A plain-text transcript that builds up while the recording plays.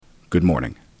Good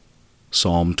morning.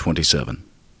 Psalm 27.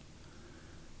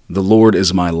 The Lord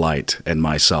is my light and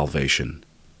my salvation.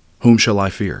 Whom shall I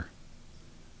fear?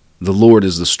 The Lord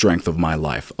is the strength of my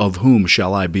life. Of whom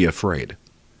shall I be afraid?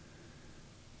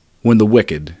 When the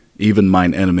wicked, even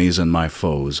mine enemies and my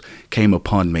foes, came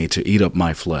upon me to eat up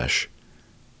my flesh,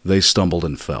 they stumbled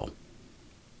and fell.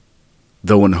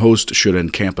 Though an host should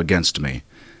encamp against me,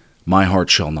 my heart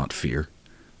shall not fear.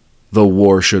 Though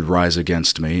war should rise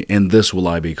against me, in this will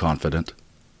I be confident.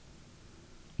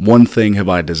 One thing have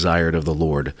I desired of the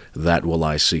Lord, that will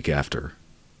I seek after,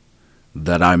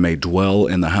 that I may dwell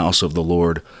in the house of the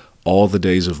Lord all the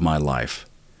days of my life,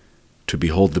 to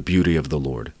behold the beauty of the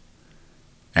Lord,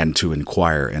 and to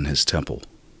inquire in his temple.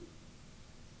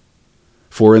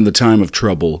 For in the time of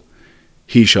trouble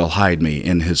he shall hide me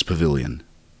in his pavilion.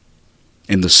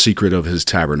 In the secret of his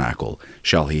tabernacle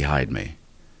shall he hide me.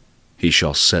 He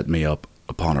shall set me up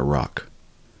upon a rock.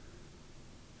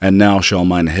 And now shall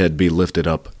mine head be lifted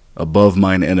up above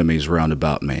mine enemies round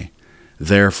about me.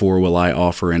 Therefore will I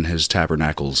offer in his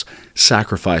tabernacles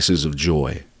sacrifices of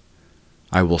joy.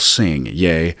 I will sing,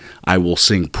 yea, I will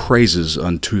sing praises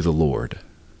unto the Lord.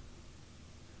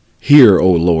 Hear, O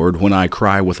Lord, when I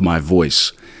cry with my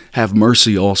voice. Have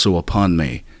mercy also upon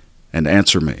me, and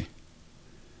answer me.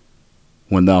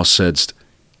 When thou saidst,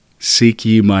 Seek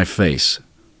ye my face,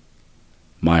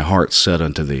 my heart said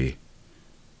unto thee,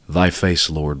 Thy face,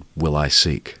 Lord, will I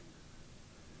seek.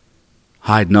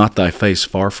 Hide not thy face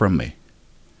far from me.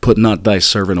 Put not thy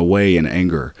servant away in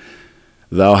anger.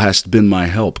 Thou hast been my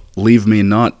help. Leave me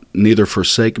not, neither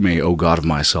forsake me, O God of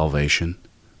my salvation.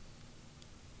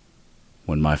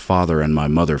 When my father and my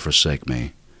mother forsake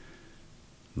me,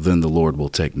 then the Lord will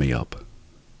take me up.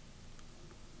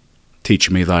 Teach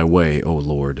me thy way, O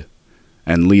Lord,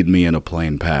 and lead me in a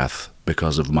plain path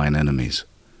because of mine enemies.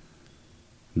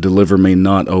 Deliver me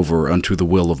not over unto the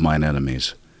will of mine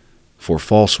enemies, for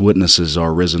false witnesses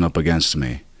are risen up against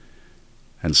me,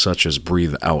 and such as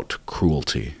breathe out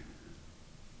cruelty.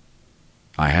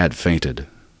 I had fainted,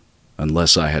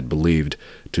 unless I had believed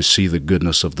to see the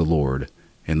goodness of the Lord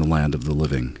in the land of the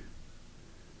living.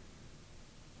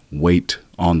 Wait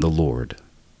on the Lord.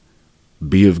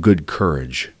 Be of good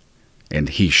courage, and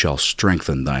he shall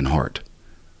strengthen thine heart.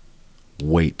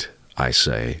 Wait, I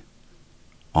say,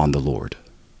 on the Lord.